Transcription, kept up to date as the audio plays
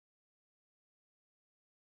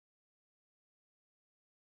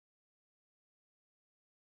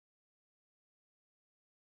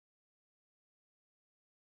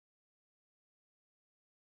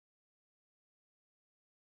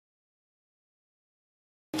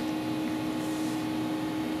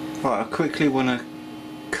Right, I quickly want to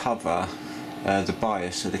cover the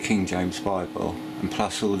bias of the King James Bible, and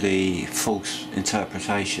plus all the false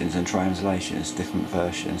interpretations and translations, different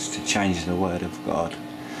versions, to change the Word of God,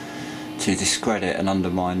 to discredit and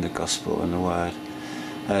undermine the Gospel and the Word.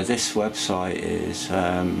 This website is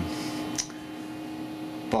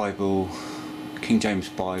Bible, King James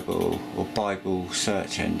Bible, or Bible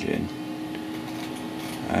search engine,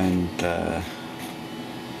 and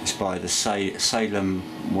it's by the Salem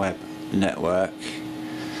Web Network,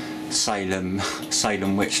 Salem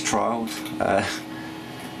Witch Trials.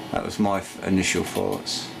 That was my initial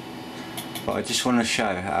thoughts, but I just want to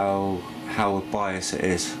show how biased it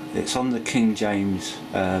is. It's on the King James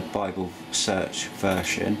Bible search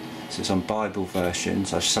version, so it's on Bible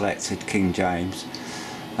versions. I've selected King James,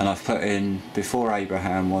 and I've put in "before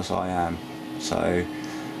Abraham was I am." So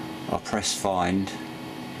I'll press find,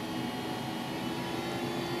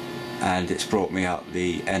 and it's brought me up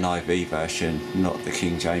the NIV version, not the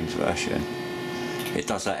King James version. It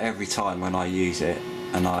does that every time when I use it,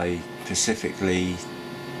 and I specifically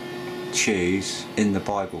choose in the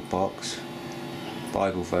Bible box,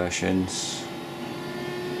 Bible versions,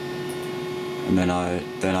 and then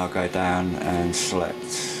I'll go down and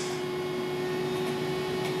select.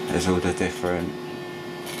 There's all the different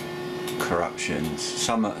corruptions.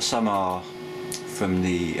 Some are from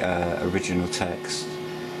the original text,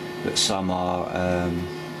 but some are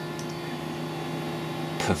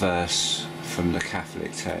perverse from the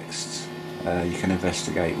Catholic text. You can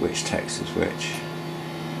investigate which text is which,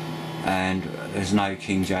 and there's no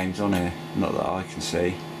King James on here, not that I can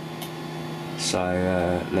see. So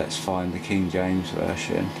let's find the King James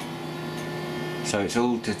version. So it's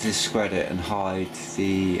all to discredit and hide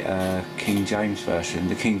the King James version.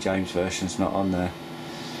 The King James version's not on there.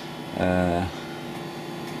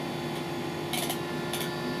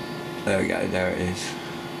 There we go, there it is.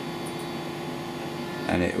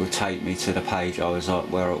 And it will take me to the page I was at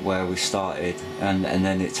where we started, and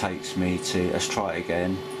then it takes me to, let's try it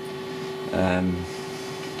again.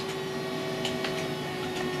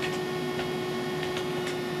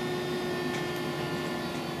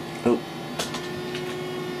 Oh.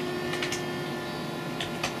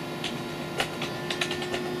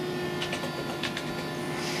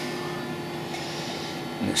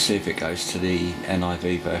 Let's see if it goes to the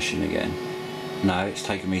NIV version again. No, it's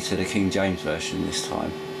taken me to the King James version this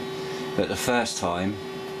time. But the first time,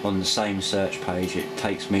 on the same search page, it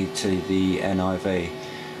takes me to the NIV,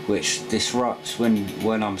 which disrupts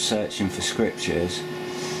when I'm searching for scriptures.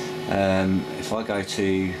 If I go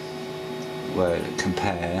to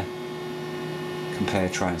compare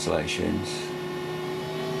translations,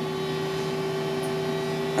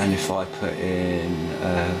 and if I put in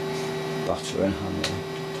butter and honey,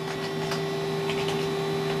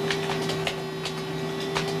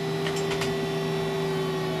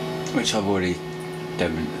 which I've already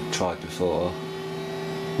tried before,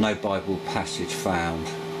 no Bible passage found.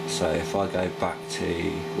 So if I go back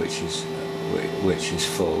to which is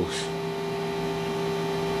false,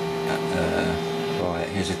 right,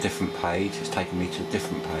 here's a different page. It's taken me to a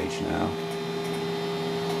different page now.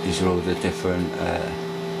 These are all the different,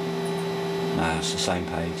 no, it's the same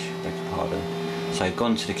page, beg your pardon. So I've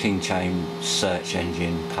gone to the King James search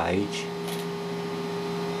engine page,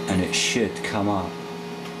 and it should come up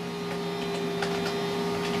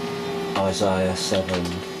Isaiah 7,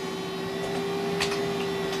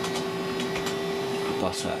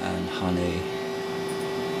 butter and honey.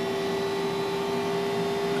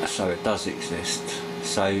 So it does exist.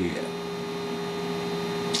 So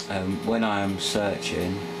when I am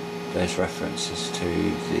searching, there's references to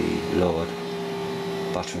the Lord.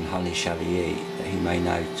 Butter and honey shall he eat, that he may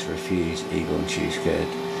know to refuse evil and choose good.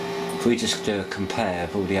 If we just do a compare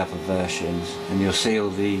of all the other versions, and you'll see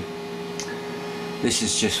all the, this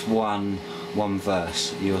is just one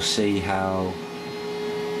verse. You'll see how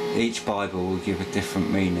each Bible will give a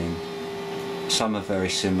different meaning. Some are very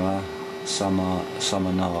similar, some are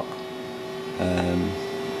not.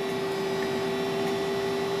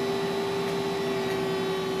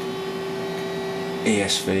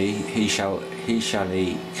 ESV, he shall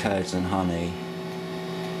eat curds and honey.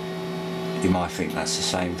 You might think that's the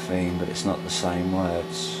same thing, but it's not the same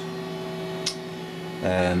words.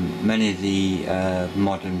 Many of the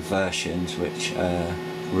modern versions, which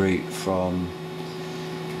root from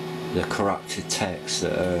the corrupted texts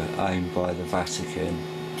that are owned by the Vatican,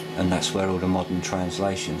 and that's where all the modern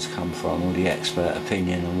translations come from, all the expert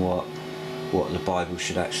opinion on what the Bible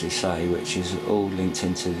should actually say, which is all linked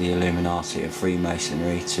into the Illuminati and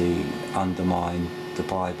Freemasonry to undermine the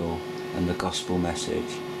Bible and the gospel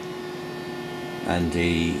message. and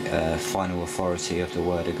the final authority of the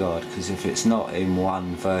Word of God, because if it's not in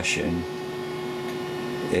one version,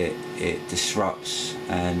 it disrupts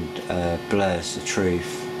and blurs the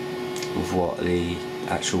truth of what the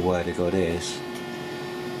actual Word of God is.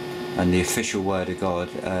 And the official Word of God,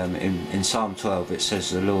 in Psalm 12 it says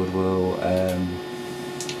the Lord will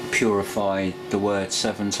purify the Word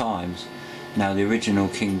 7 times. Now the original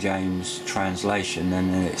King James translation,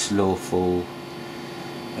 and its lawful,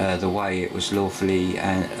 the way it was lawfully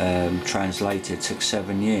translated, took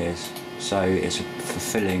 7 years. So it's a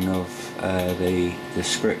fulfilling of the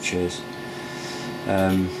scriptures.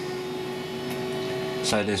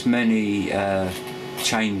 So there's many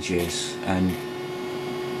changes, and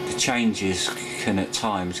the changes can at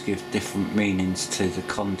times give different meanings to the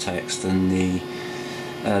context, and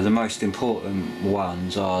the most important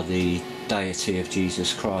ones are the deity of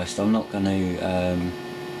Jesus Christ. I'm not going to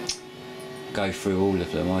go through all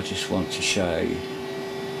of them. I just want to show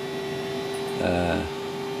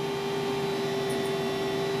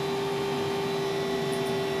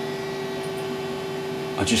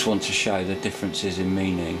the differences in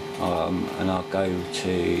meaning, and I'll go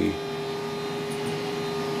to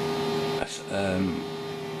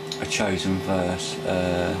a chosen verse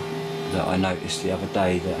that I noticed the other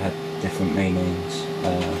day that had different meanings.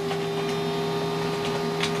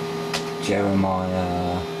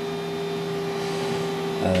 Jeremiah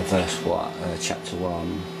verse what? Chapter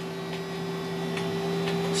 1,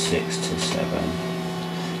 6 to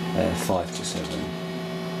 7, 5 to 7.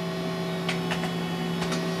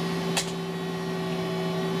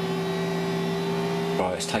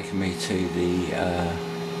 Right, it's taken me to the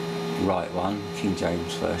right one, King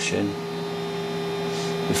James Version.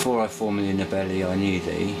 Before I formed thee in the belly I knew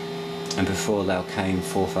thee, and before thou came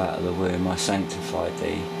forth out of the womb I sanctified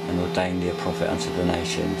thee, and ordained thee a prophet unto the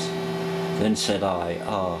nations. Then said I,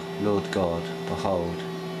 Ah, Lord God, behold,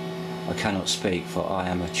 I cannot speak, for I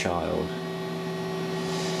am a child.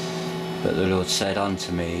 But the Lord said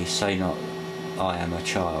unto me, Say not, I am a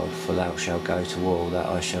child, for thou shalt go to all that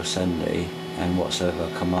I shall send thee, and whatsoever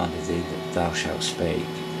I commanded thee that thou shalt speak.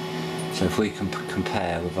 So if we can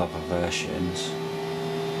compare with other versions,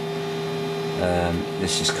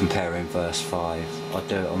 this is comparing verse 5. I'll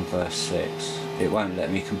do it on verse 6. It won't let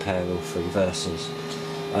me compare all 3 verses,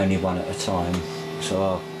 only one at a time. So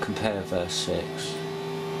I'll compare verse 6.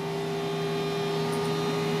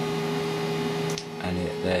 And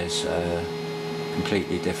there's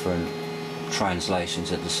completely different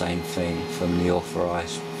translations of the same thing from the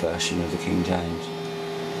authorized version of the King James.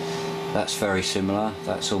 That's very similar,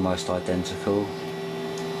 that's almost identical.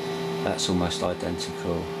 That's almost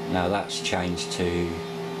identical. Now that's changed to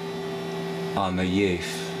I'm a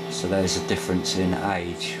youth, so there's a difference in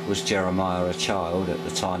age. Was Jeremiah a child at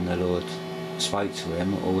the time the Lord spoke to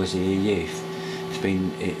him, or was he a youth?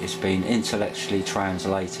 It's been intellectually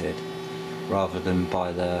translated rather than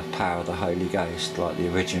by the power of the Holy Ghost, like the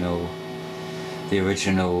original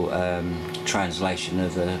translation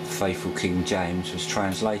of the faithful King James was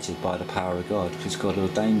translated by the power of God, because God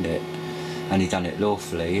ordained it, and he done it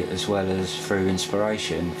lawfully, as well as through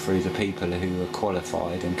inspiration, through the people who were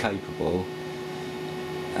qualified and capable,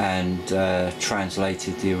 and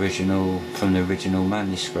translated the original from the original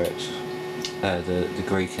manuscripts, the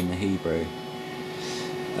Greek and the Hebrew.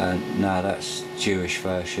 Now that's Jewish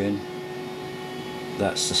version.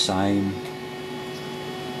 That's the same.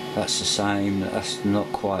 That's the same. That's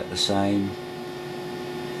not quite the same.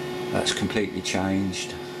 That's completely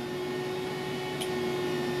changed.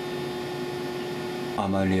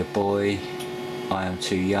 I'm only a boy. I am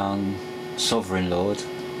too young. Sovereign Lord.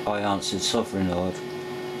 I answered, Sovereign Lord,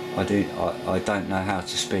 I don't know how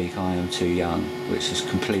to speak. I am too young, which has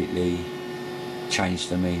completely changed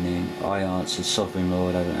the meaning. I answered, Sovereign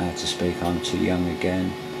Lord, I don't know how to speak. I'm too young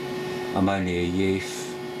again. I'm only a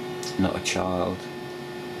youth, not a child.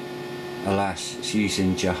 Alas, it's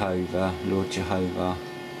using Jehovah, Lord Jehovah.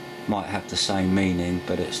 Might have the same meaning,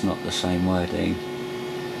 but it's not the same wording.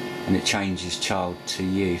 And it changes child to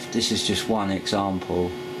youth. This is just one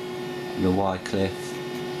example. The Wycliffe,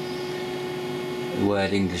 the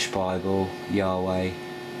word English Bible, Yahweh.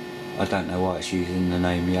 I don't know why it's using the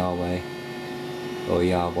name Yahweh or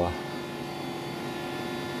Yahweh.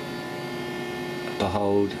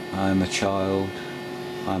 Behold, I am a child,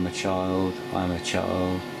 I am a child, I am a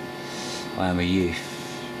child, I am a youth.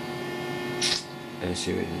 That's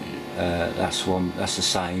the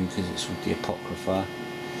same, because it's with the Apocrypha.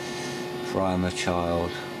 For I am a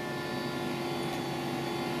child,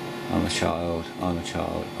 I'm a child, I'm a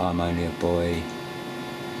child, I'm only a boy,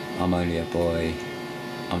 I'm only a boy,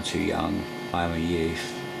 I'm too young, I am a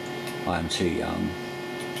youth, I am too young.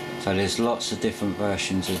 So there's lots of different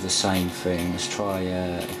versions of the same thing. Let's try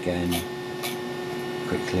again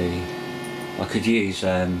quickly. I could use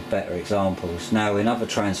better examples. Now in other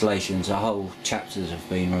translations whole chapters have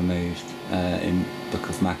been removed in Book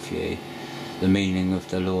of Matthew. The meaning of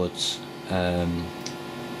the Lord's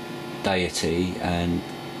deity and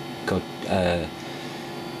God,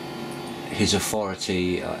 his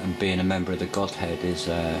authority and being a member of the Godhead is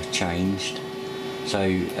changed. So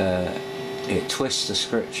it twists the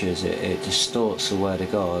scriptures, it distorts the word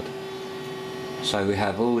of God. So we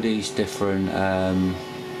have all these different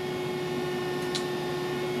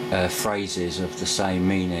phrases of the same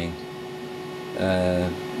meaning.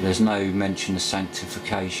 There's no mention of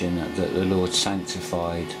sanctification, that the Lord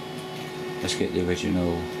sanctified. Let's get the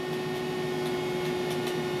original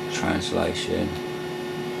translation.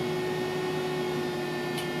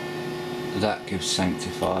 That gives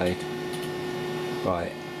sanctified.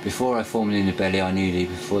 Right. Before I formed in the belly I knew thee,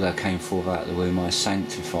 before thou came forth out of the womb I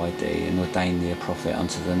sanctified thee and ordained thee a prophet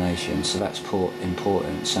unto the nations. So that's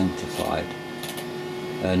important, sanctified.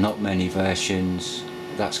 Not many versions.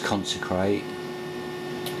 That's consecrate.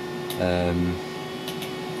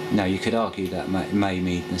 Now you could argue that may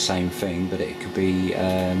mean the same thing, but it could be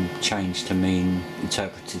changed to mean,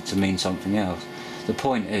 interpreted to mean something else. The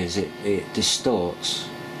point is it distorts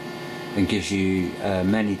and gives you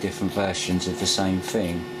many different versions of the same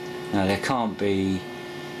thing. Now there can't be,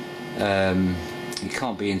 it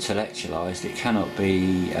can't be intellectualized, it cannot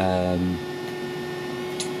be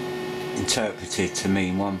interpreted to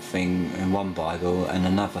mean one thing in one Bible and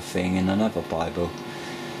another thing in another Bible.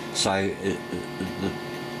 So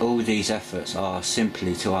all these efforts are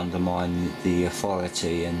simply to undermine the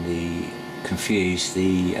authority and confuse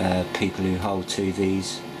the people who hold to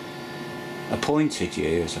these appointed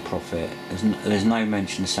you as a prophet. There's no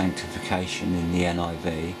mention of sanctification in the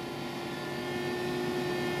NIV.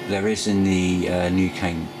 There is in the New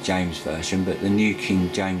King James Version, but the New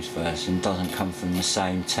King James Version doesn't come from the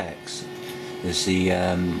same text as the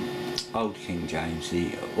Old King James,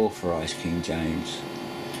 the authorized King James.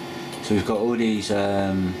 So we've got all these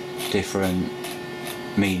different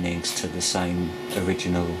meanings to the same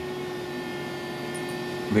original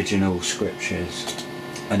scriptures.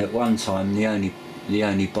 And at one time the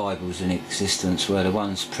only Bibles in existence were the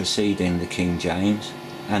ones preceding the King James,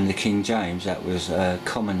 and the King James that was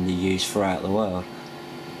commonly used throughout the world.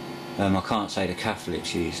 I can't say the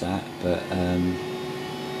Catholics use that, but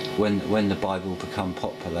when the Bible became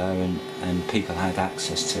popular and people had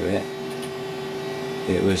access to it,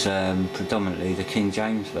 it was predominantly the King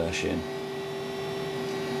James Version,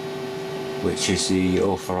 which is the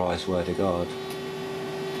authorized Word of God.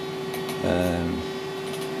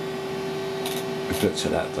 We've looked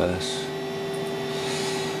at that verse.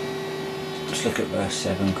 Just look at verse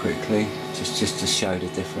 7 quickly, just to show the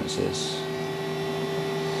differences.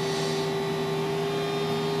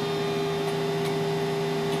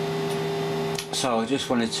 So I just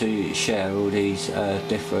wanted to share all these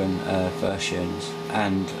different versions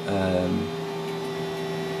and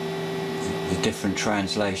the different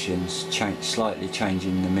translations slightly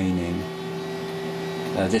changing the meaning.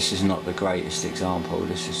 This is not the greatest example,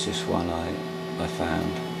 this is just one I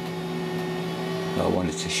found that I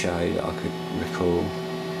wanted to show, that I could recall.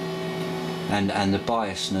 And the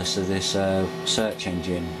biasness of this search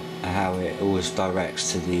engine, how it always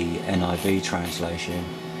directs to the NIV translation.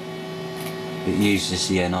 It uses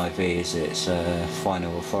the NIV as its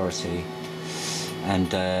final authority, and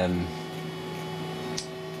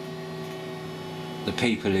the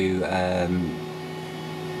people who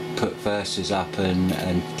put verses up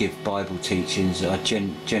and give Bible teachings I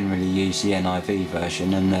generally use the NIV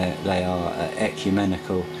version, and they are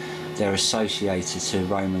ecumenical. They're associated to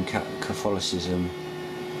Roman Catholicism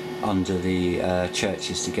under the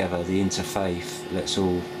churches together, the interfaith. Let's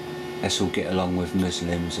all get along with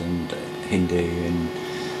Muslims and Hindu, and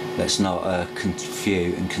let's not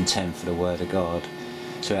confuse and contend for the Word of God.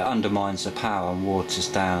 So it undermines the power and waters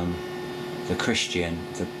down the Christian,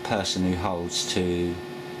 the person who holds to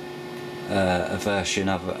a version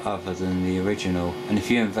other than the original. And if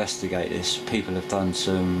you investigate this, people have done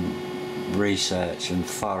some research and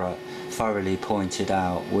thoroughly pointed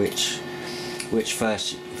out which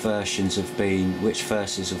verses have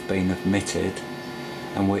been omitted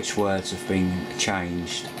and which words have been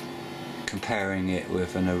changed, comparing it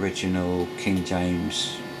with an original King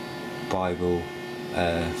James Bible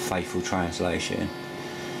faithful translation.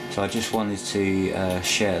 So I just wanted to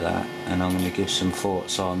share that, and I'm going to give some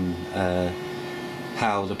thoughts on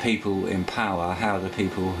how the people in power, how the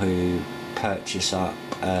people who purchase up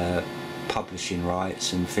publishing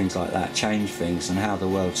rights and things like that change things, and how the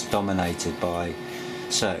world's dominated by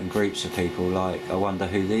certain groups of people, like I wonder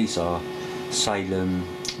who these are, Salem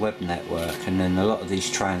Web Network, and then a lot of these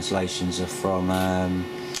translations are from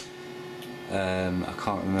I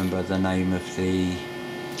can't remember the name of the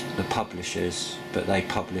publishers, but they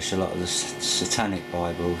publish a lot of the satanic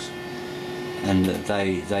Bibles, and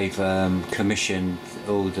they've commissioned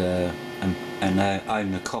all the and they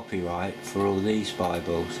own the copyright for all these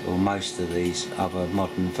Bibles, or most of these other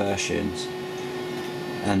modern versions,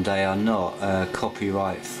 and they are not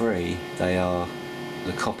copyright free. They are,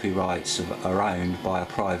 the copyrights are owned by a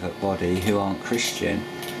private body who aren't Christian.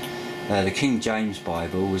 The King James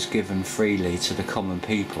Bible was given freely to the common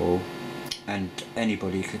people, and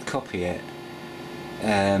anybody could copy it.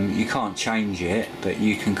 You can't change it, but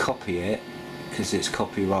you can copy it, because it's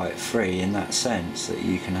copyright free in that sense, that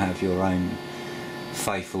you can have your own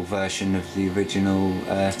faithful version of the original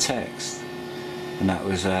text. And that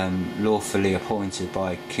was lawfully appointed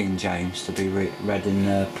by King James to be read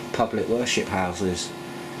in public worship houses,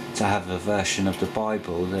 to have a version of the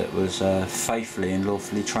Bible that was faithfully and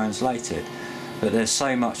lawfully translated. But there's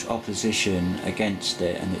so much opposition against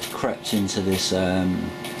it, and it's crept into this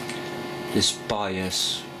this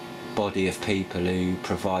bias body of people who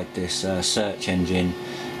provide this search engine,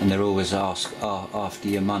 and they're always after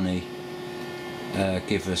your money.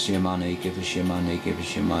 Give us your money, give us your money, give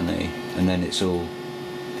us your money, and then it's all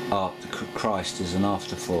Christ is an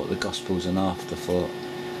afterthought, the gospel's an afterthought,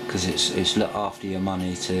 because it's look after your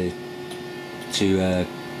money to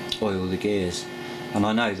oil the gears. And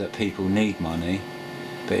I know that people need money,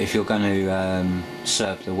 but if you're going to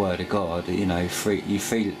serve the word of God, you know, you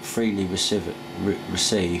freely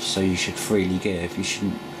receive, so you should freely give. You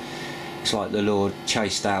shouldn't. It's like the Lord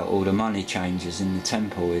chased out all the money changers in the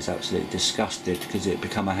temple. He's absolutely disgusted because it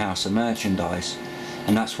become a house of merchandise,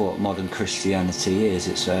 and that's what modern Christianity is.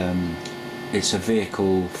 It's a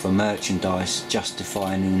vehicle for merchandise,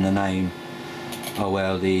 justifying in the name, oh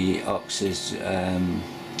well, the ox is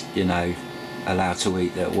you know, allowed to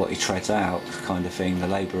eat what he treads out, kind of thing. The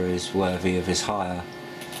labourer is worthy of his hire.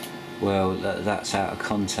 Well, that's out of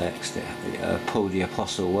context. Paul the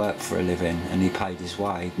Apostle worked for a living, and he paid his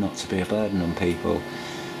way not to be a burden on people.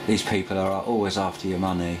 These people are always after your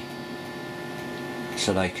money,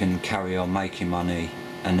 so they can carry on making money,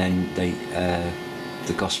 and then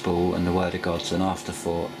the gospel and the word of God's an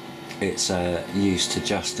afterthought. It's used to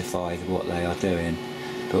justify what they are doing,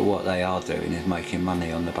 but what they are doing is making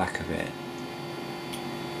money on the back of it.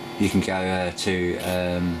 You can go to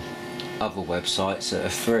other websites that are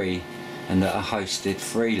free and that are hosted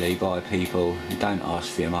freely by people who don't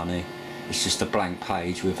ask for your money. It's just a blank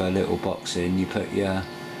page with a little box in. You put your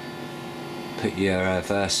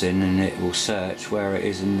verse in, and it will search where it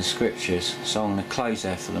is in the scriptures. So I'm going to close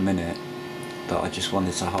there for the minute, but I just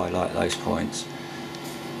wanted to highlight those points.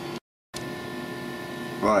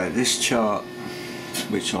 Right, this chart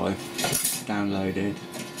which I've downloaded,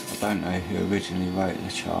 I don't know who originally wrote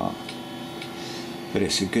the chart, but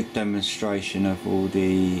it's a good demonstration of all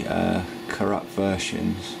the corrupt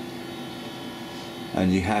versions.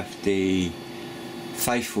 And you have the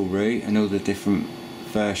faithful route and all the different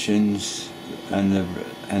versions, and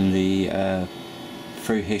the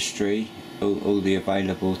through history, all the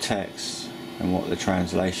available texts and what the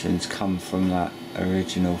translations come from that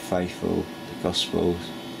original faithful, the Gospels,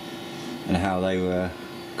 and how they were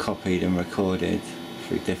copied and recorded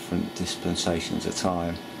through different dispensations of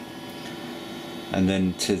time. And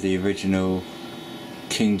then to the original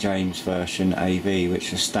King James version AV,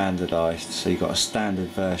 which is standardised. So you've got a standard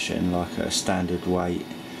version, like a standard weight,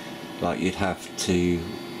 like you'd have to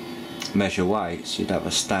measure weights. You'd have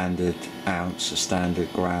a standard ounce, a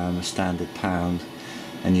standard gram, a standard pound,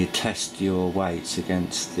 and you test your weights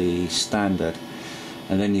against the standard.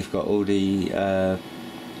 And then you've got all the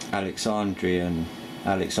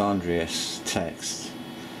Alexandrius texts,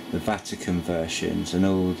 the Vatican versions, and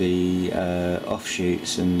all the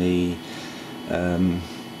offshoots, and the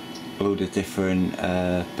all the different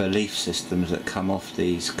belief systems that come off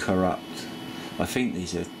these corrupt. I think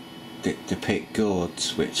these are depict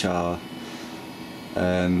gourds, which are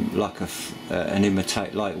like an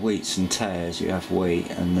imitate, like wheats and tares. You have wheat,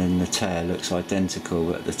 and then the tare looks identical,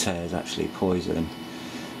 but the tare is actually poison.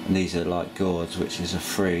 And these are like gourds, which is a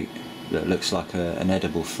fruit that looks like an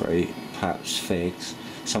edible fruit, perhaps figs,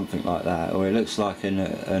 something like that, or it looks like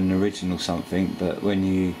an original something, but when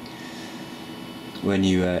you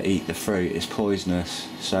eat the fruit, it's poisonous.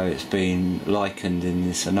 So it's been likened in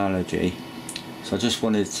this analogy. So I just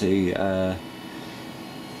wanted to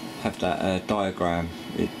have that diagram,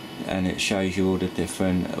 and it shows you all the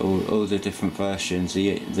different versions.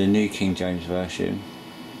 The New King James version,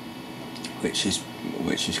 which is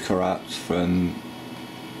corrupt from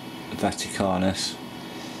Vaticanus,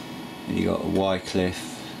 and you got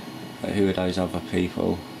Wycliffe. Who are those other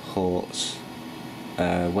people? Hort's,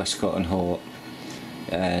 Westcott and Hort,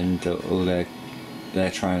 and all their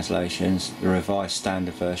translations. The Revised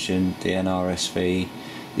Standard Version, the NRSV.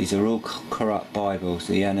 These are all corrupt Bibles.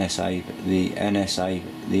 The NASV,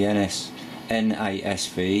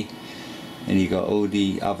 and you got all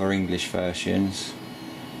the other English versions.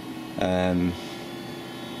 So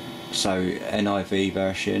NIV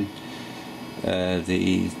version,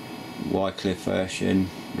 the Wycliffe version,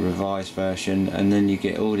 the Revised version, and then you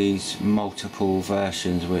get all these multiple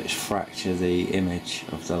versions which fracture the image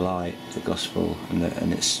of the light, the gospel,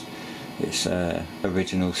 and its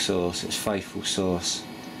original source, its faithful source,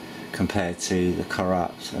 compared to the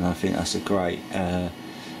corrupt. And I think that's a great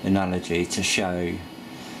analogy to show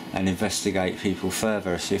and investigate people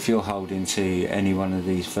further. So if you're holding to any one of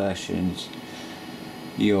these versions,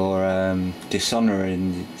 you're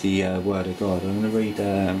dishonouring the Word of God. I'm going to read,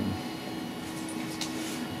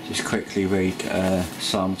 just quickly read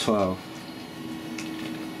Psalm 12.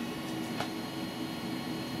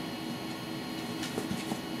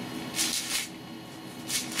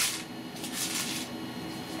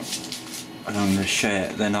 And I'm going to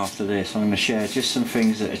share, then after this, I'm going to share just some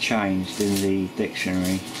things that are changed in the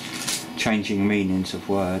dictionary, changing meanings of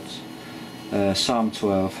words. Psalm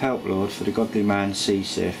 12, help Lord, for the godly man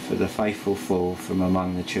ceaseth, for the faithful fall from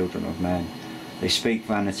among the children of men. They speak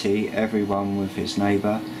vanity, every one with his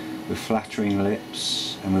neighbour, with flattering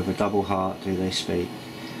lips, and with a double heart do they speak.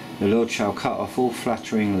 The Lord shall cut off all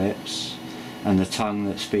flattering lips, and the tongue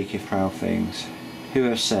that speaketh proud things. Who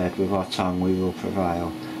have said, with our tongue we will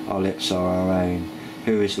prevail, our lips are our own,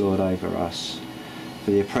 who is Lord over us?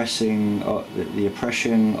 For the oppression of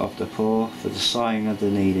the poor, for the sighing of the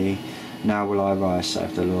needy, now will I rise,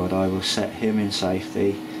 saith the Lord, I will set him in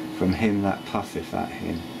safety from him that puffeth at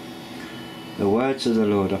him. The words of the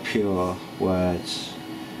Lord are pure words,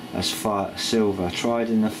 as fire, silver, tried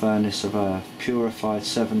in the furnace of earth, purified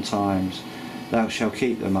 7 times. Thou shalt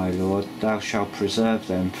keep them, O Lord, thou shalt preserve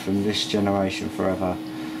them from this generation forever.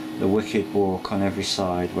 The wicked walk on every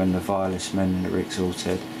side when the vilest men are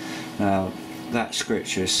exalted. Now, that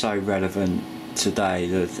scripture is so relevant today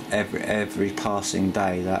that every passing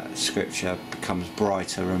day that scripture becomes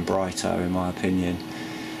brighter and brighter, in my opinion,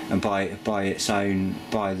 and by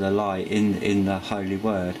the light in the holy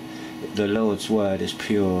word. The Lord's word is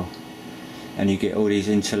pure, and you get all these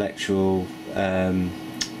intellectual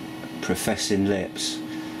professing lips,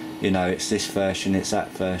 you know, it's this version, it's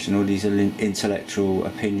that version, all these intellectual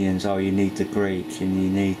opinions. Oh, you need the Greek, and you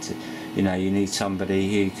need somebody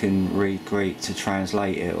who can read Greek to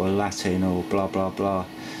translate it, or Latin, or blah blah blah.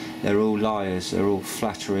 They're all liars, they're all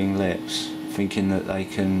flattering lips, thinking that they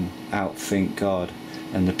can outthink God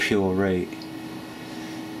and the pure root.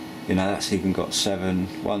 You know, that's even got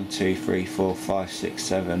 7, 1, 2, 3, 4, 5, 6,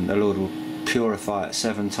 7. The Lord will purify it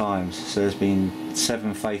 7 times. So there's been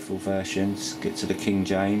 7 faithful versions, get to the King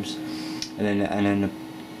James, and then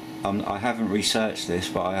I haven't researched this,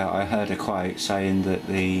 but I heard a quote saying that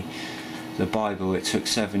the Bible, it took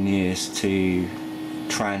 7 years to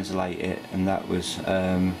translate it, and that was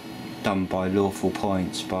done by lawful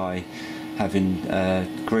points, by having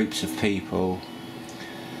groups of people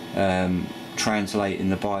translating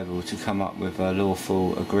the Bible to come up with a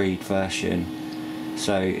lawful agreed version.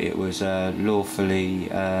 So it was lawfully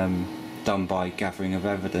done by gathering of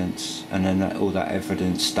evidence, and then all that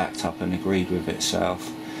evidence stacked up and agreed with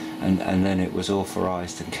itself. And then it was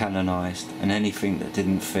authorized and canonized, and anything that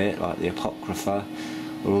didn't fit, like the Apocrypha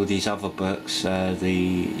or all these other books,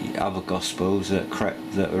 the other Gospels that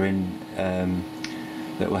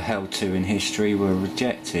were held to in history, were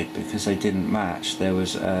rejected because they didn't match. There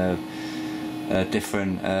was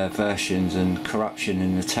different versions and corruption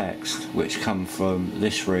in the text which come from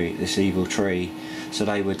this root, this evil tree, so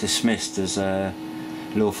they were dismissed as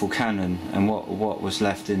lawful canon. And what was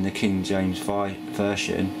left in the King James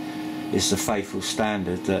version is the faithful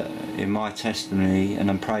standard that, in my testimony,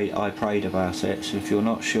 and I prayed about it, so if you're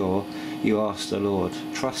not sure, you ask the Lord,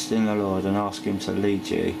 trust in the Lord and ask him to lead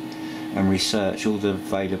you, and research all the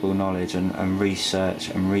available knowledge and research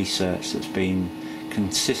that's been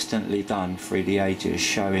consistently done through the ages,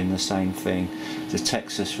 showing the same thing, the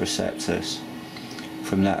Textus Receptus,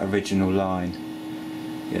 from that original line,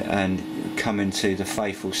 and coming to the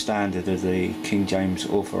faithful standard of the King James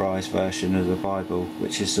authorized version of the Bible,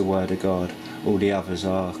 which is the Word of God. All the others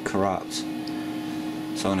are corrupt.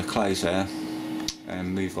 So I'm going to close there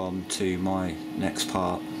and move on to my next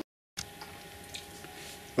part.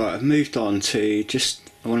 Right, I've moved on to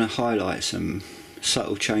I want to highlight some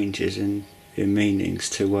subtle changes in meanings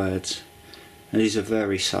to words. And these are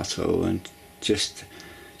very subtle, and just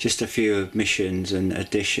a few omissions and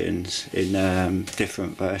additions in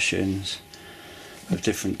different versions of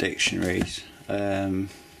different dictionaries. So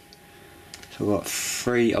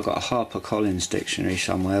I've got a HarperCollins dictionary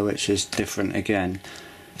somewhere which is different again,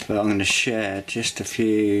 but I'm going to share just a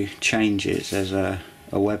few changes. There's a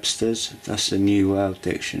Webster's, that's the New World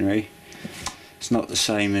Dictionary. It's not the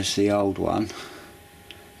same as the old one,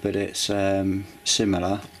 but it's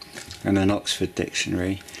similar, and an Oxford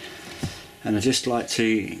Dictionary. And I'd just like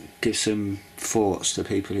to give some thoughts to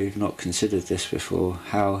people who've not considered this before,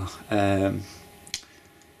 how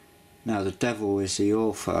now the devil is the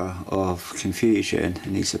author of confusion,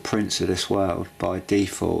 and he's the prince of this world by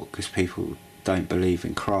default, because people don't believe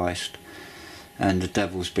in Christ, and the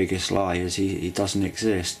devil's biggest lie is he doesn't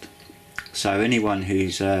exist. So anyone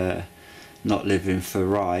who's not living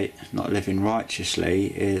not living righteously,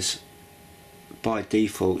 is by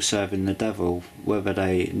default serving the devil, whether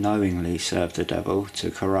they knowingly serve the devil to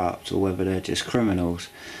corrupt, or whether they're just criminals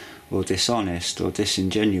or dishonest or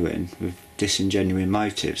disingenuine with disingenuine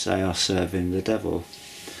motives. They are serving the devil.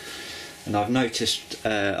 And I've noticed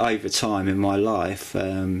over time in my life,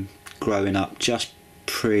 growing up just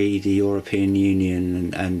pre the European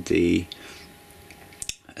Union and the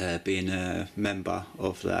being a member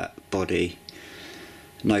of that body,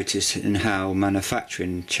 noticing how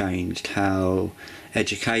manufacturing changed, how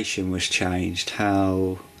education was changed,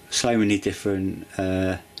 how so many different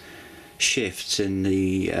shifts in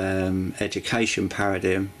the education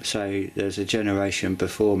paradigm. So there's a generation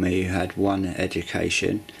before me who had one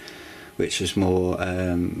education, which was more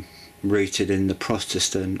rooted in the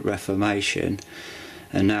Protestant Reformation,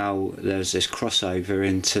 and now there's this crossover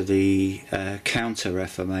into the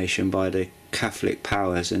counter-Reformation by the Catholic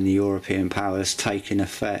powers and the European powers taking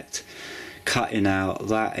effect, cutting out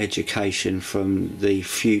that education from the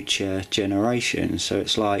future generations. So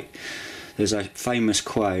it's like there's a famous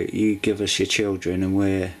quote, "You give us your children and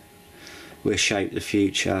we'll shape the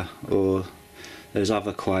future," or there's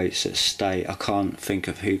other quotes that state, I can't think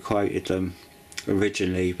of who quoted them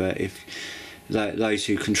originally, but if those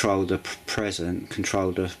who control the present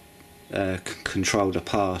control the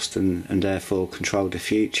past, and therefore control the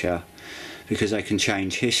future, because they can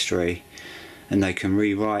change history and they can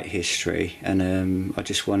rewrite history. And I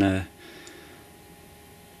just want to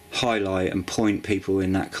highlight and point people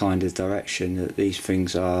in that kind of direction, that these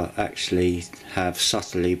things are actually have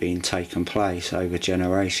subtly been taken place over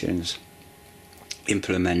generations,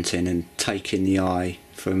 implementing and taking the eye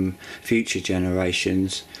from future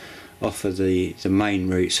generations off of the main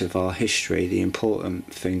roots of our history, the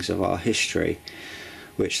important things of our history,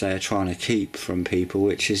 which they are trying to keep from people,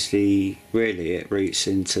 which is really it roots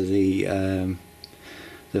into the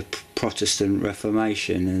Protestant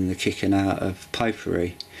Reformation and the kicking out of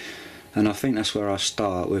Popery. And I think that's where I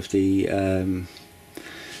start with the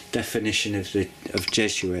definition of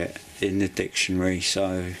Jesuit in the dictionary.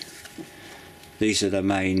 So these are the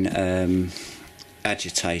main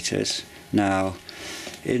agitators. Now,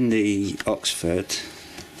 in the Oxford,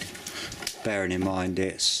 bearing in mind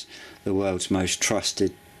it's the world's most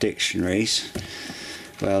trusted dictionaries,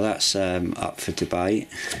 well, that's up for debate,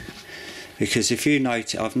 because if you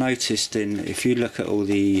I've noticed if you look at all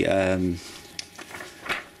the I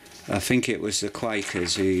think it was the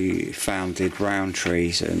Quakers who founded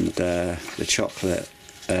Rowntree's and the chocolate,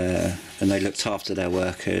 and they looked after their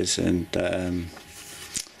workers, and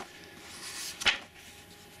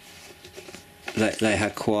they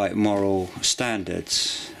had quite moral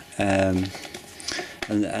standards, and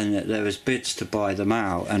there was bids to buy them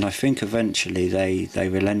out, and I think eventually they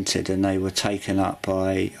relented and they were taken up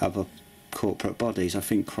by other corporate bodies. I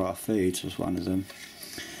think Kraft Foods was one of them,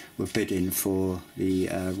 were bidding for the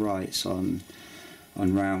rights on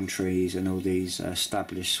Rowntree's and all these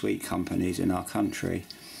established sweet companies in our country.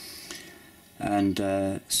 And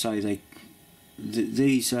so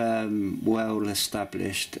these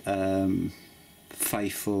well-established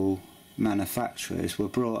faithful manufacturers were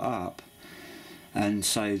brought up, and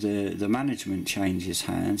so the management changes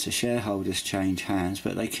hands, the shareholders change hands,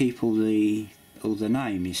 but they keep all the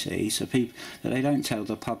name, you see, so they don't tell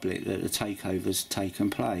the public that the takeover's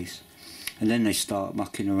taken place, and then they start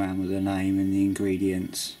mucking around with the name and the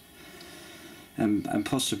ingredients, and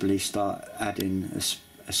possibly start adding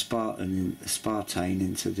aspartame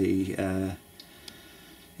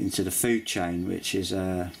into the food chain, which is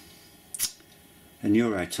a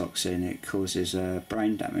neurotoxin. It causes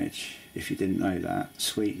brain damage, if you didn't know that,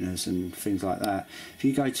 sweeteners and things like that. If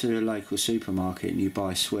you go to a local supermarket and you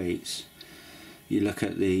buy sweets, you look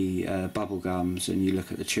at the bubble gums, and you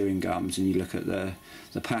look at the chewing gums, and you look at the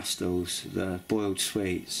pastels, the boiled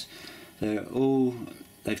sweets,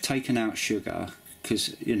 They've taken out sugar,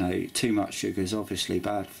 because, you know, too much sugar is obviously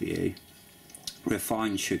bad for you.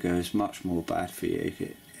 Refined sugar is much more bad for you,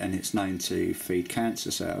 and it's known to feed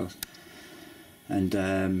cancer cells.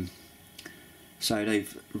 And so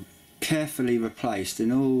they've carefully replaced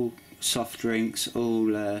in all soft drinks,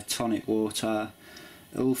 all tonic water,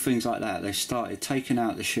 all things like that. They started taking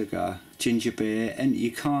out the sugar, ginger beer, and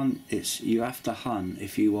you have to hunt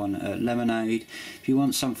if you want a lemonade, if you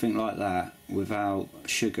want something like that without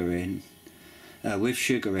sugar in. With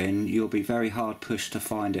sugar in, you'll be very hard pushed to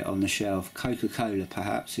find it on the shelf. Coca-Cola,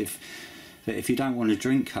 perhaps, but if you don't want to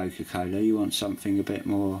drink Coca-Cola, you want something a bit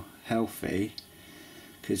more healthy,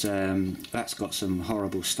 because that's got some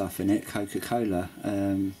horrible stuff in it, Coca-Cola.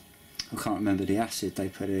 I can't remember the acid they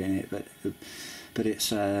put in it, but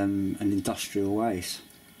it's an industrial waste.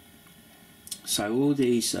 So all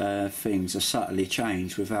these things are subtly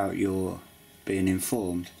changed without your being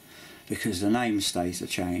informed, because the name stays the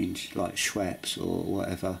change, like Schweppes or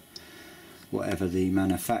whatever the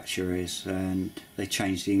manufacturer is, and they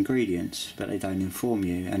change the ingredients, but they don't inform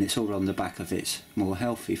you, and it's all on the back of it's more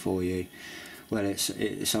healthy for you. Well, it's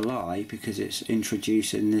a lie, because it's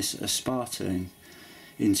introducing this aspartame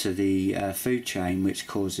into the food chain, which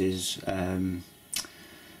causes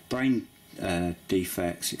brain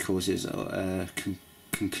defects. It causes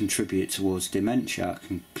can contribute towards dementia,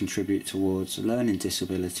 can contribute towards learning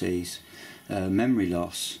disabilities, memory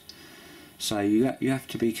loss. So you have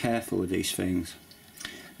to be careful with these things.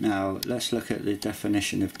 Now let's look at the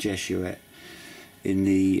definition of Jesuit in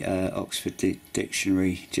the Oxford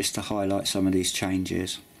Dictionary, just to highlight some of these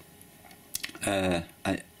changes. A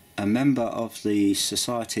member of the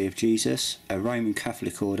Society of Jesus, a Roman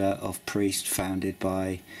Catholic order of priests founded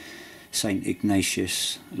by Saint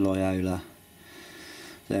Ignatius Loyola.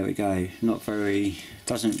 There we go. Not very,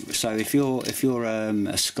 doesn't. So if you're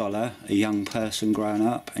a scholar, a young person growing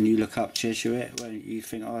up, and you look up Jesuit, well, you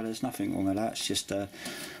think, oh, there's nothing wrong with that. It's just a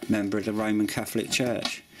member of the Roman Catholic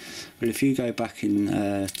Church. Well, if you go back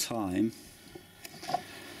in time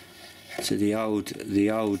to the old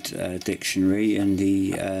dictionary, and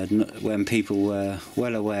when people were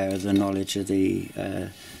well aware of the knowledge of the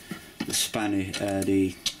Spanish,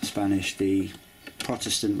 the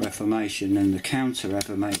Protestant Reformation and the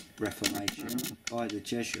Counter-Reformation by the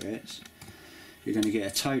Jesuits, you're going to get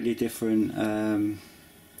a totally different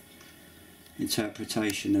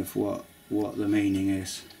interpretation of what the meaning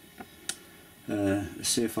is. Let's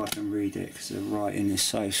see if I can read it, because the writing is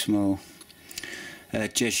so small.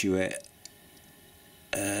 Jesuit,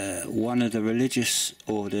 one of the religious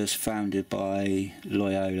orders founded by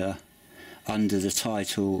Loyola under the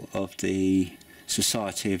title of the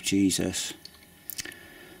Society of Jesus.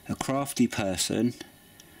 A crafty person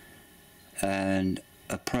and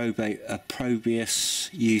a probious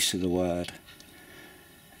use of the word.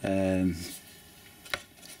 My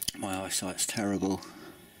eyesight's terrible.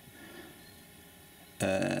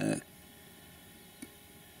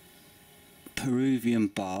 Peruvian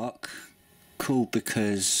bark, called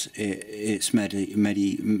because its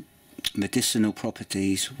medicinal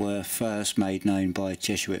properties were first made known by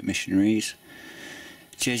Jesuit missionaries.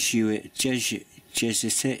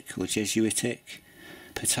 Jesuitic,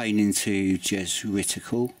 pertaining to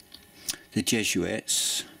Jesuitical. The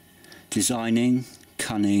Jesuits, designing,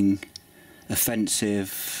 cunning,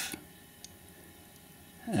 offensive.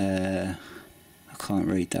 I can't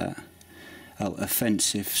read that. Oh,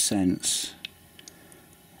 offensive sense.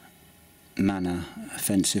 Manner,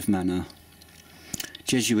 offensive manner.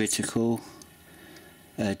 Jesuitical,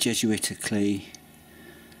 Jesuitically,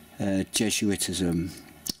 Jesuitism.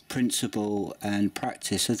 Principle and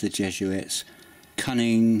practice of the Jesuits,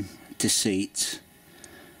 cunning, deceit,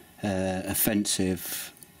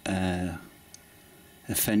 offensive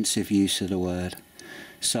use of the word.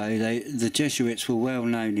 So the Jesuits were well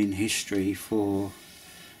known in history for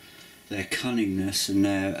their cunningness and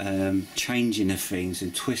their changing of things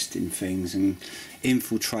and twisting things and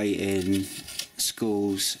infiltrating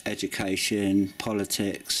schools, education,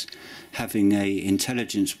 politics, having a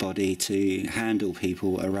intelligence body to handle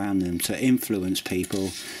people around them, to influence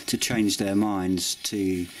people, to change their minds,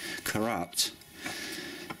 to corrupt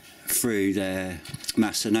through their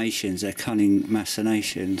machinations, their cunning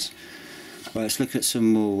machinations. Well, let's look at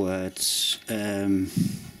some more words.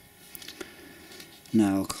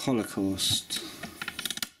 Now, Holocaust.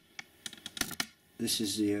 This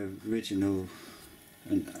is the original,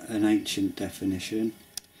 an ancient definition.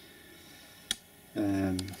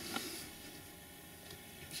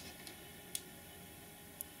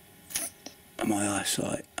 My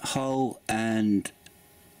eyesight. Whole and...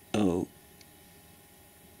 oh,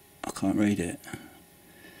 I can't read it.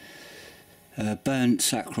 burnt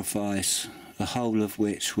sacrifice, the whole of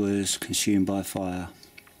which was consumed by fire.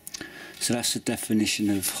 So that's the definition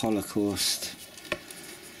of Holocaust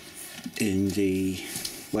in the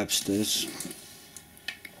Webster's.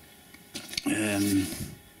 In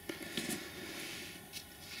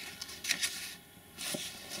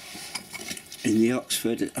the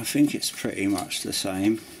Oxford, I think it's pretty much the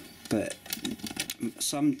same, but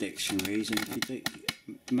some dictionaries, and if you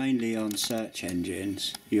mainly on search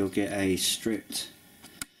engines, you'll get a stripped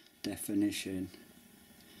definition.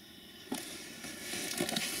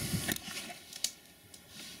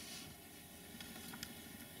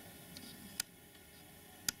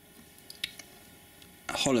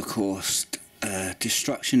 Holocaust,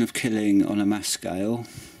 destruction of killing on a mass scale,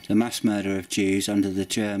 the mass murder of Jews under the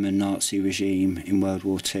German Nazi regime in World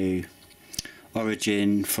War II.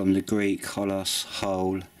 Origin from the Greek holos,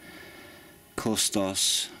 whole,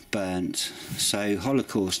 kostos, burnt. So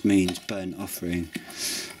Holocaust means burnt offering,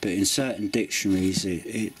 but in certain dictionaries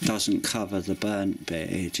it doesn't cover the burnt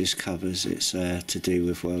bit, it just covers it's to do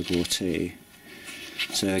with World War II.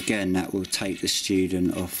 So again, that will take the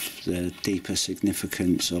student off the deeper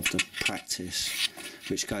significance of the practice,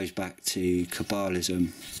 which goes back to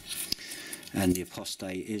Kabbalism and the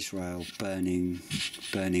apostate Israel burning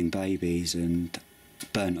babies and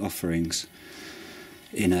burnt offerings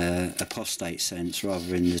in a apostate sense rather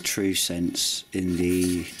than the true sense in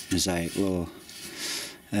the Mosaic law.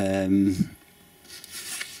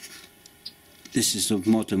 This is the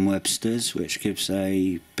modern Webster's, which gives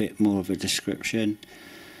a bit more of a description.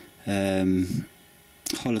 Holocaust,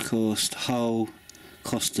 whole,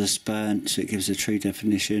 Costas, burnt, so it gives a true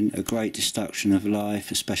definition. A great destruction of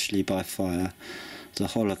life, especially by fire. The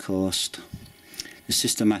Holocaust, the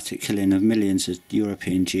systematic killing of millions of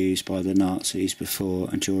European Jews by the Nazis before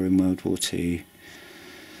and during World War II.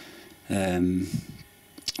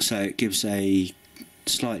 So it gives a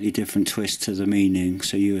slightly different twist to the meaning.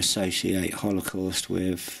 So you associate Holocaust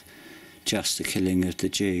with just the killing of the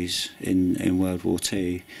Jews in World War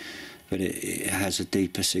II, but it has a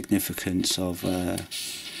deeper significance of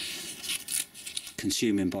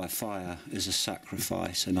consuming by fire as a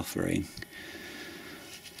sacrifice and offering.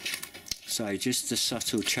 So just the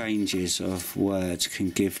subtle changes of words can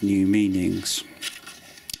give new meanings.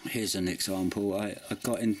 Here's an example. I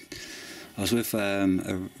was with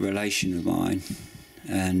a relation of mine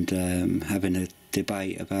and having a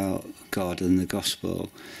debate about God and the gospel,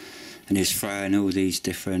 and he's throwing all these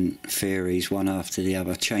different theories one after the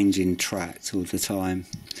other, changing track all the time.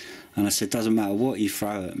 And I said, doesn't matter what you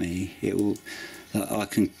throw at me, it will. I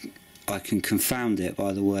can confound it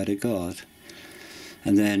by the word of God.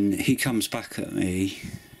 And then he comes back at me.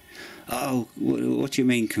 Oh, what do you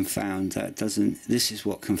mean confound? That doesn't. This is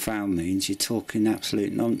what confound means. You're talking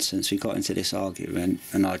absolute nonsense. We got into this argument,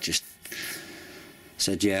 and I just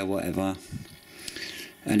said, yeah, whatever.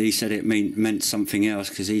 And he said it meant something else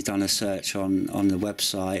because he'd done a search on the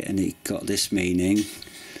website and he got this meaning,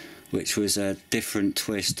 which was a different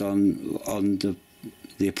twist on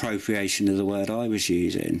the appropriation of the word I was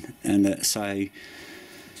using. And so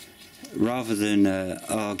rather than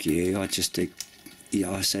argue, I just did.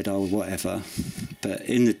 Yeah, I said, oh, whatever. But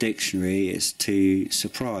in the dictionary, it's to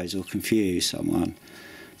surprise or confuse someone,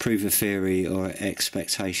 prove a theory or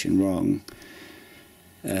expectation wrong,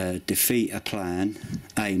 defeat a plan,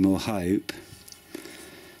 aim or hope,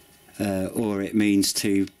 or it means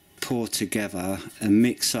to pour together and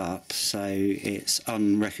mix up so it's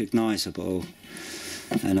unrecognisable.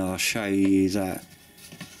 And I'll show you that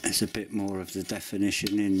it's a bit more of the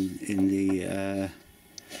definition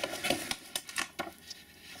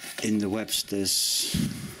in the Webster's.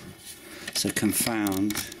 So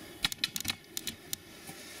confound,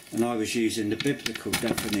 and I was using the biblical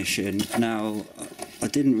definition. Now I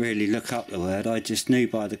didn't really look up the word, I just knew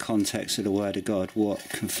by the context of the word of God what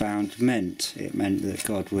confound meant. It meant that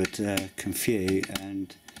God would confuse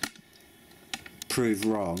and prove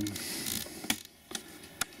wrong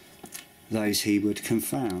those he would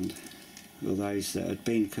confound, or those that had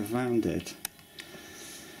been confounded.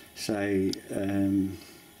 So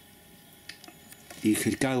you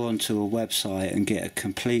could go onto a website and get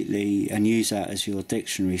and use that as your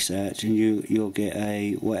dictionary search, and you'll get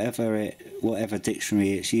a whatever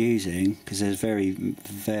dictionary it's using, because there's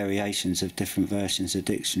variations of different versions of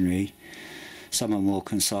dictionary. Some are more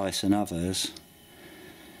concise than others,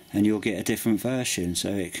 and you'll get a different version, so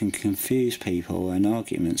it can confuse people and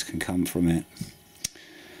arguments can come from it.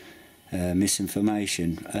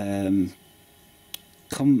 Misinformation.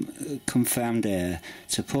 Confounder,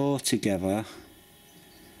 to pour together.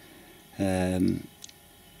 To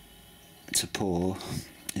pour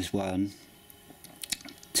is one.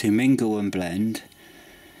 to mingle and blend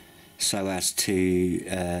so as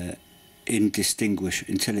to indistinguish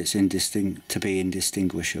until it's to be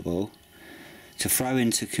indistinguishable, to throw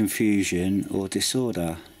into confusion or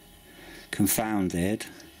disorder, confounded,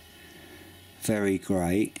 very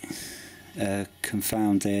great,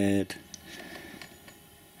 confounded.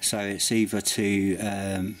 So it's either to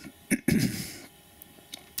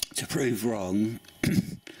to prove wrong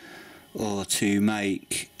or to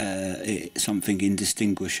make it something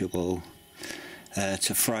indistinguishable,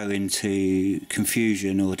 to throw into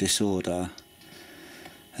confusion or disorder,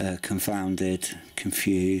 confounded,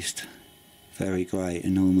 confused, very great,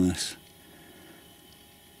 enormous.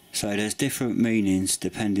 So there's different meanings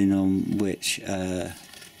depending on which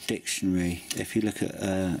dictionary. If you look at,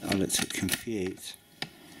 I looked at confused.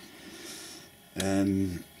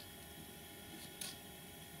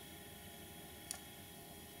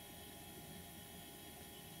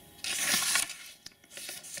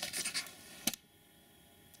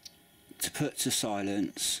 To put to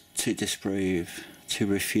silence, to disprove, to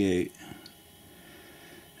refute.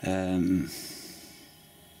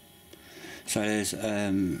 So there's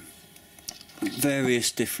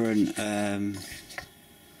various different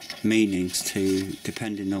meanings to,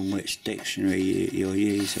 depending on which dictionary you're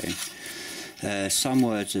using. Some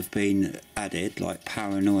words have been added, like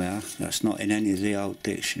paranoia. That's not in any of the old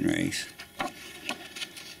dictionaries.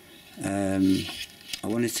 I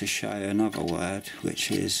wanted to show another word which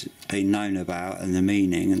is been known about, and the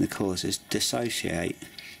meaning and the cause is dissociate.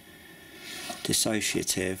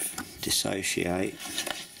 Dissociative, dissociate,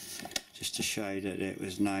 just to show that it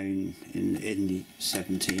was known in the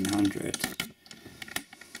 1700s,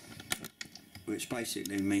 which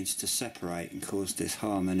basically means to separate and cause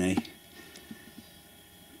disharmony.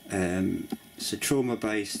 So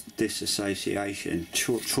trauma-based dissociation,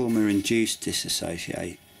 trauma-induced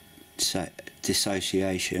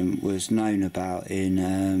dissociation was known about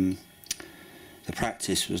in, the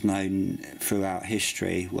practice was known throughout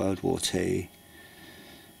history, World War II,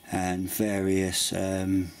 and various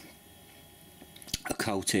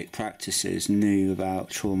occultic practices knew about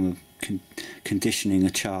trauma conditioning a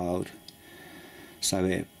child so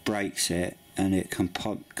it breaks it and it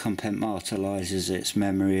compartmentalises its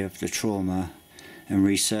memory of the trauma and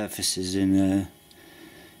resurfaces in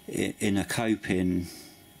a coping,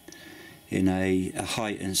 in a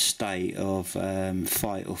heightened state of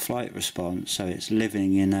fight or flight response. So it's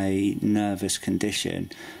living in a nervous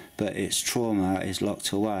condition, but its trauma is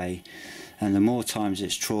locked away, and the more times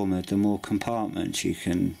it's trauma, the more compartments you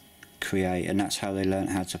can create, and that's how they learn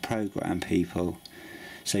how to program people.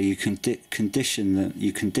 So you can condition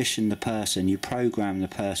the person, you program the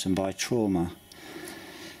person by trauma.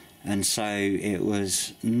 And so it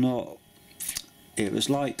was not, it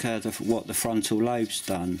was like what the frontal lobe's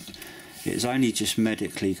done. It's only just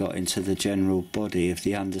medically got into the general body of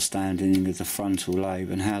the understanding of the frontal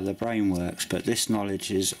lobe and how the brain works, but this knowledge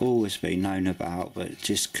has always been known about, but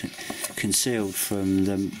just concealed from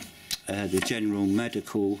the general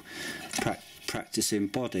medical practicing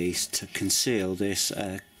bodies to conceal this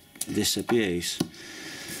this abuse.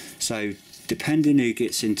 So depending who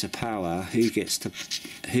gets into power, who gets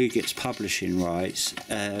publishing rights,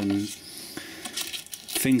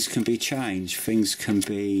 things can be changed, things can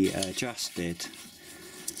be adjusted,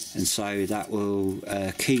 and so that will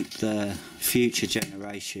keep the future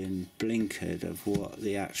generation blinkered of what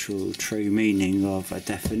the actual true meaning of a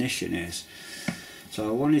definition is. So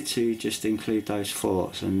I wanted to just include those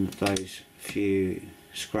thoughts and those few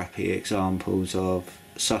scrappy examples of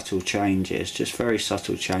subtle changes, just very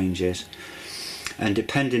subtle changes, and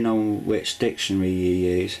depending on which dictionary you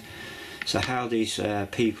use, so how these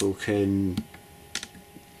people can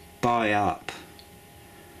buy up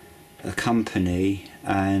a company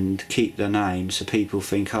and keep the name, so people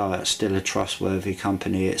think, oh, it's still a trustworthy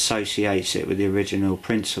company, it associates it with the original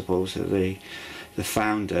principles of the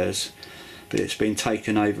founders, but it's been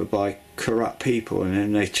taken over by corrupt people, and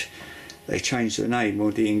then they change the name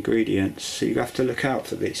or the ingredients. So you have to look out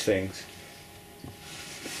for these things.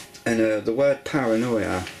 And the word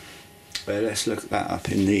paranoia, let's look that up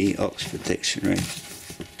in the Oxford Dictionary.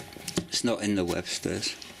 It's not in the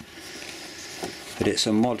Webster's, but it's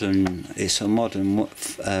a modern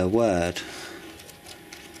word,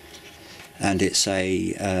 and it's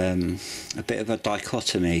a bit of a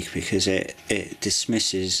dichotomy, because it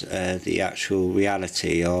dismisses the actual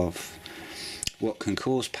reality of what can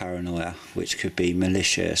cause paranoia, which could be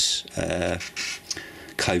malicious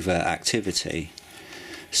covert activity.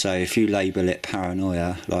 So if you label it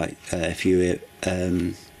paranoia, like if you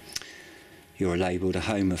you're labelled a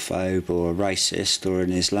homophobe or a racist or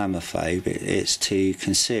an Islamophobe. It's to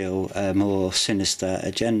conceal a more sinister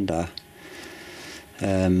agenda.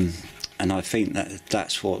 And I think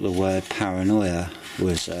that's what the word paranoia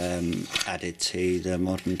was added to the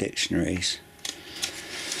modern dictionaries,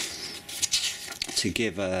 to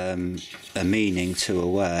give a meaning to a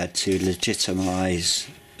word, to legitimise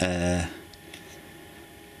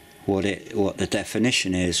what the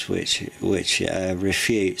definition is, which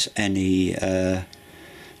refutes any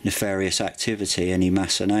nefarious activity, any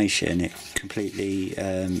machination. It completely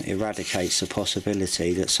eradicates the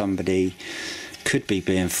possibility that somebody could be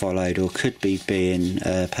being followed or could be being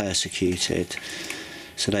persecuted.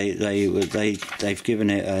 So they've given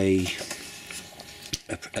it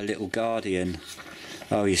a little guardian.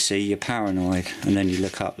 Oh, you see, you're paranoid, and then you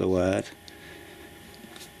look up the word,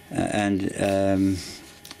 and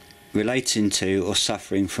relating to or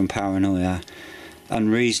suffering from paranoia,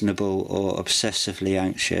 unreasonable or obsessively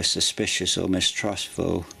anxious, suspicious or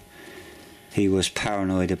mistrustful. He was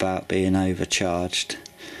paranoid about being overcharged.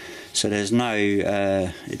 So there's no,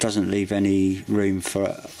 it doesn't leave any room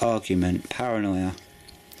for argument. Paranoia.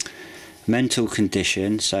 Mental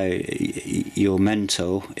condition, so you're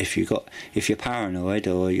mental. If you're paranoid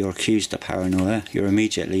or you're accused of paranoia, you're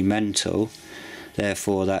immediately mental.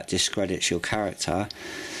 Therefore, that discredits your character.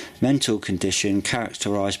 Mental condition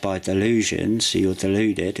characterised by delusions, so you're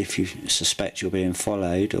deluded if you suspect you're being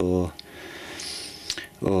followed or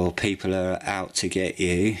people are out to get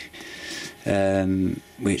you,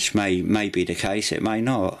 which may be the case, it may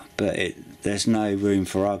not, but there's no room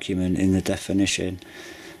for argument in the definition.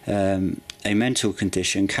 A mental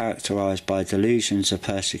condition characterised by delusions of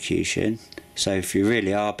persecution, so if you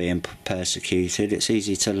really are being persecuted, it's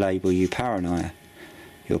easy to label you paranoia.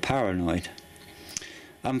 You're paranoid.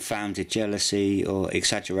 Unfounded jealousy or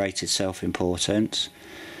exaggerated self-importance,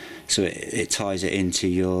 so it ties it into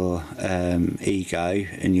your ego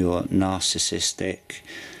and your narcissistic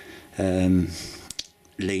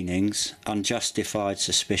leanings. Unjustified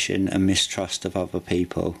suspicion and mistrust of other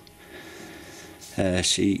people,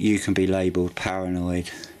 so you can be labelled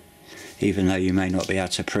paranoid even though you may not be able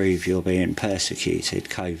to prove you're being persecuted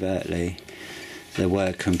covertly. The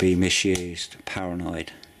word can be misused.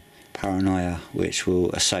 Paranoia, which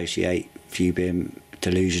will associate with you being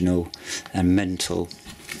delusional and mental.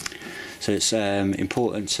 So it's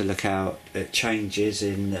important to look out at changes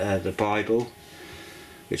in the Bible,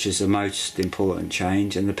 which is the most important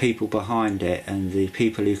change, and the people behind it, and the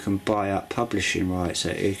people who can buy up publishing rights, so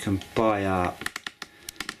who can buy up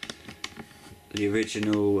the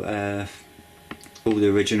original, all the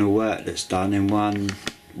original work that's done in one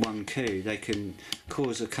coup. They can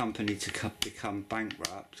cause a company to become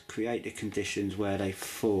bankrupt, create the conditions where they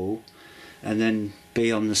fall, and then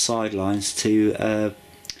be on the sidelines to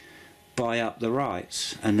buy up the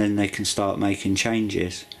rights, and then they can start making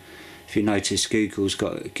changes. If you notice, Google's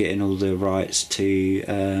getting all the rights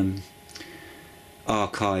to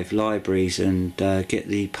archive libraries and get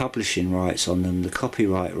the publishing rights on them, the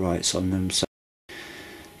copyright rights on them. So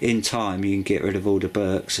in time you can get rid of all the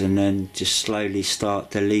books and then just slowly start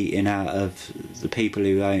deleting out of the people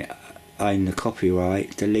who own the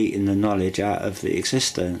copyright, deleting the knowledge out of the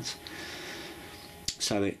existence.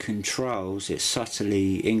 So it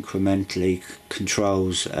subtly, incrementally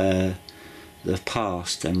controls the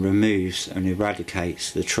past and removes and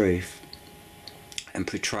eradicates the truth and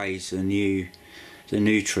portrays the new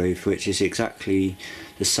truth, which is exactly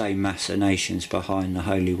the same machinations behind the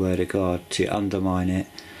Holy Word of God, to undermine it,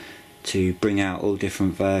 to bring out all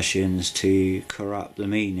different versions, to corrupt the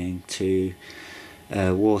meaning, to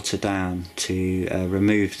water down, to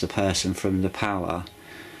remove the person from the power,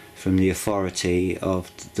 from the authority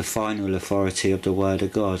of the final authority of the Word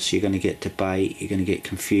of God. So you're going to get debate, you're going to get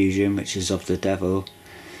confusion, which is of the devil,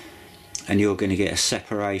 and you're going to get a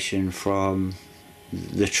separation from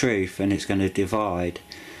the truth, and it's going to divide,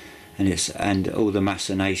 and all the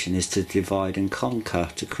machination is to divide and conquer,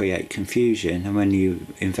 to create confusion. And when you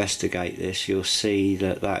investigate this, you'll see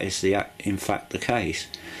that is in fact the case,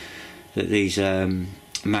 that these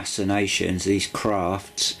machinations, these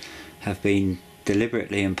crafts, have been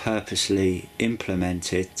deliberately and purposely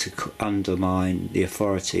implemented to undermine the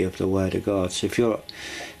authority of the Word of God. So if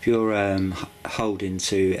you're holding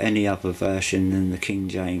to any other version than the King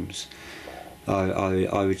James,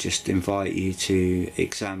 I would just invite you to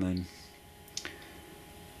examine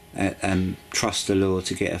and trust the Lord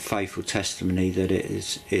to get a faithful testimony that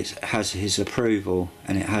it has His approval,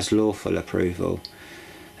 and it has lawful approval.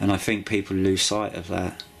 And I think people lose sight of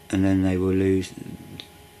that, and then they will lose.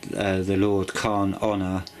 The Lord can't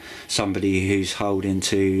honour somebody who's holding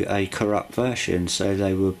to a corrupt version, so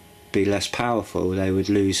they will be less powerful. They would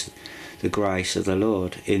lose the grace of the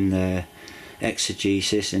Lord in their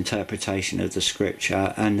exegesis, interpretation of the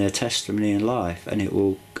scripture, and their testimony in life, and it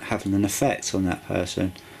will have an effect on that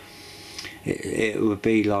person. It would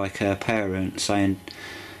be like a parent saying,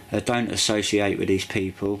 don't associate with these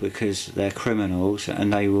people because they're criminals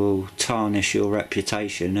and they will tarnish your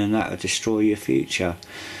reputation, and that will destroy your future.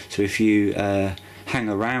 So if you hang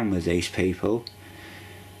around with these people,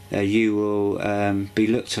 you will be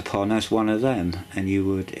looked upon as one of them, and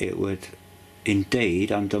it would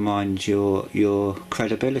indeed undermine your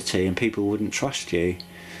credibility, and people wouldn't trust you.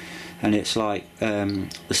 And it's like the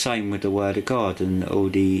same with the Word of God and all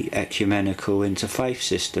the ecumenical interfaith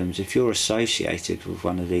systems. If you're associated with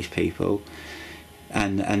one of these people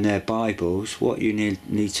and their Bibles, what you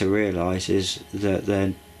need to realise is that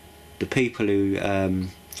the people who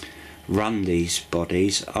run these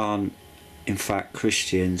bodies aren't in fact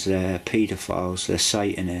Christians. They're paedophiles, they're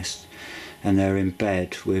Satanists, and they're in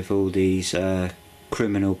bed with all these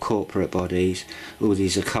criminal corporate bodies, all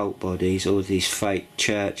these occult bodies, all these fake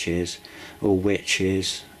churches, all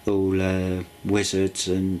witches, all wizards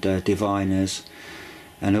and diviners,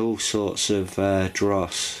 and all sorts of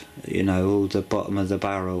dross, all the bottom of the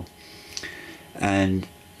barrel. And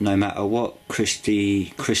no matter what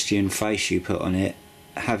Christian face you put on it,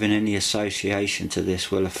 having any association to this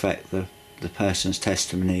will affect the person's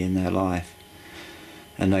testimony in their life.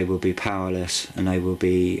 And they will be powerless, and they will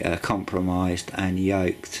be compromised and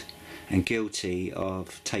yoked and guilty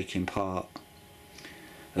of taking part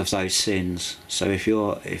of those sins. So if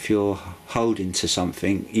you're holding to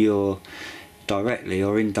something, you're directly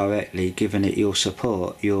or indirectly giving it your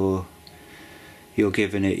support. You're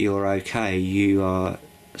giving it your okay. You are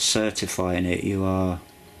certifying it. You are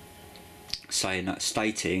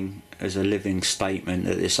stating as a living statement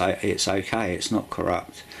that it's okay. It's not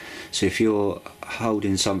corrupt. So if you're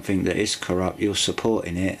holding something that is corrupt, you're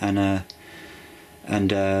supporting it, and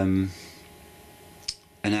an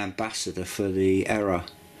ambassador for the error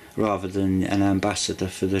rather than an ambassador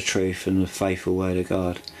for the truth and the faithful Word of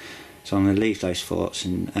God. So I'm going to leave those thoughts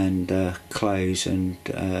and close and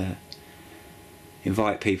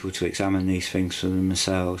invite people to examine these things for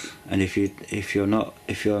themselves. And if you're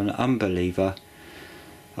an unbeliever,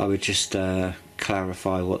 I would just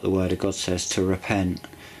clarify what the Word of God says: to repent,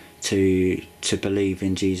 to believe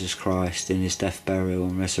in Jesus Christ, in his death, burial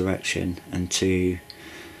and resurrection, and to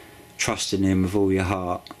trust in him with all your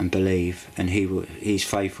heart and believe, and he's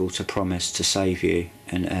faithful to promise to save you,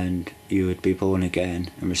 and you would be born again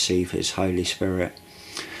and receive his Holy Spirit.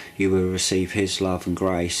 You will receive his love and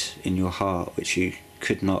grace in your heart, which you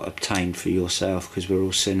could not obtain for yourself, because we're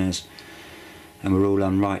all sinners and we're all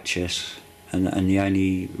unrighteous, and the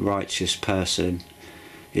only righteous person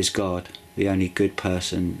is God. The only good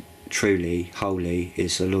person, truly holy,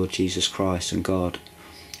 is the Lord Jesus Christ, and God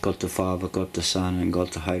the Father, God the Son, and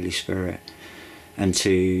God the Holy Spirit. And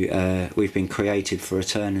we've been created for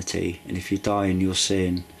eternity, and if you die in your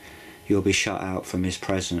sin, you'll be shut out from his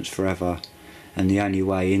presence forever. And the only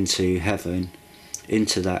way into heaven,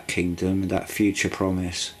 into that kingdom, that future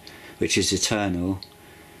promise, which is eternal.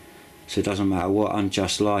 So it doesn't matter what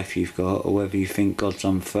unjust life you've got, or whether you think God's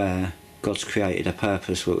unfair. God's created a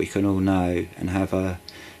purpose that we can all know and have a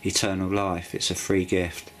eternal life. It's a free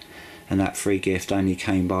gift, and that free gift only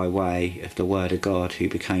came by way of the Word of God, who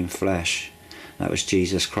became flesh. That was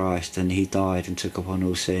Jesus Christ, and he died and took upon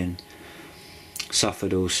all sin,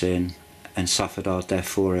 suffered all sin, and suffered our death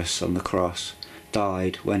for us on the cross.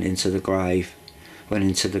 Died, went into the grave, went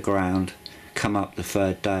into the ground, come up the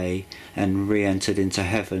third day, and re-entered into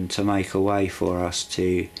heaven to make a way for us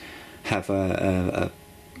to have a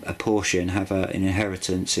portion, have an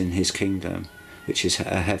inheritance in his kingdom, which is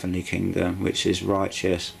a heavenly kingdom, which is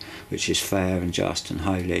righteous, which is fair and just and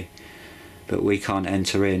holy. But we can't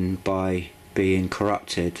enter in by being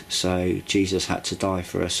corrupted, so Jesus had to die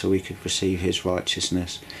for us so we could receive his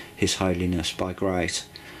righteousness, his holiness by grace,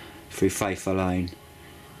 through faith alone,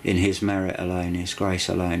 in his merit alone, his grace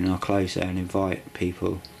alone. And I'll close there and invite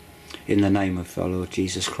people in the name of our Lord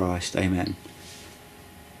Jesus Christ. Amen.